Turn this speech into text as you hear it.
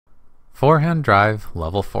Forehand Drive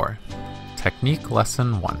Level 4, Technique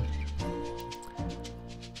Lesson 1.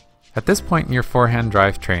 At this point in your forehand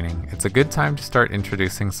drive training, it's a good time to start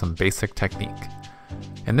introducing some basic technique.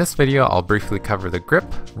 In this video, I'll briefly cover the grip,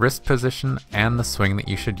 wrist position, and the swing that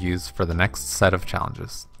you should use for the next set of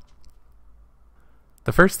challenges.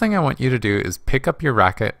 The first thing I want you to do is pick up your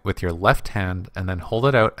racket with your left hand and then hold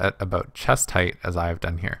it out at about chest height as I have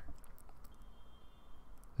done here.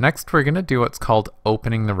 Next, we're going to do what's called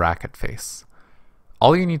opening the racket face.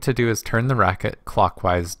 All you need to do is turn the racket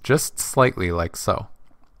clockwise just slightly like so.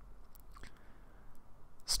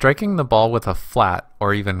 Striking the ball with a flat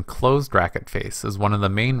or even closed racket face is one of the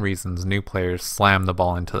main reasons new players slam the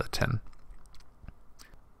ball into the tin.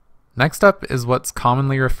 Next up is what's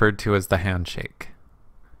commonly referred to as the handshake.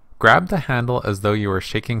 Grab the handle as though you were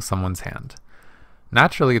shaking someone's hand.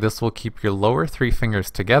 Naturally, this will keep your lower three fingers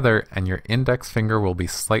together and your index finger will be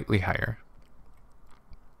slightly higher.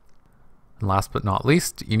 And last but not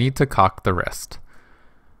least, you need to cock the wrist.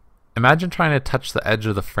 Imagine trying to touch the edge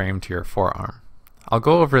of the frame to your forearm. I'll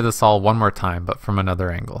go over this all one more time, but from another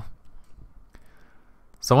angle.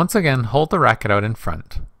 So once again, hold the racket out in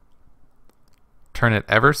front. Turn it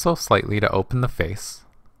ever so slightly to open the face.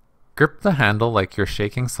 Grip the handle like you're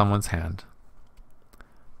shaking someone's hand.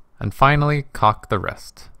 And finally, cock the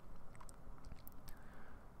wrist.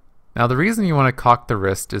 Now the reason you want to cock the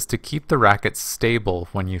wrist is to keep the racket stable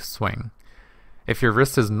when you swing. If your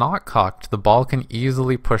wrist is not cocked, the ball can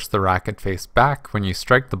easily push the racket face back when you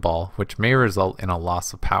strike the ball, which may result in a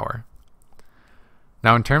loss of power.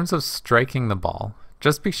 Now in terms of striking the ball,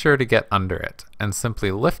 just be sure to get under it and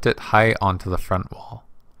simply lift it high onto the front wall.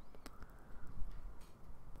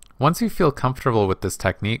 Once you feel comfortable with this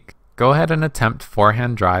technique, go ahead and attempt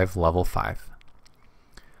Forehand Drive Level 5.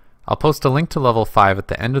 I'll post a link to Level 5 at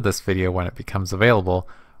the end of this video when it becomes available,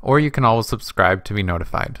 or you can always subscribe to be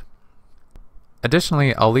notified.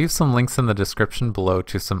 Additionally, I'll leave some links in the description below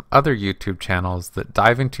to some other YouTube channels that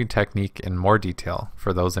dive into technique in more detail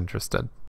for those interested.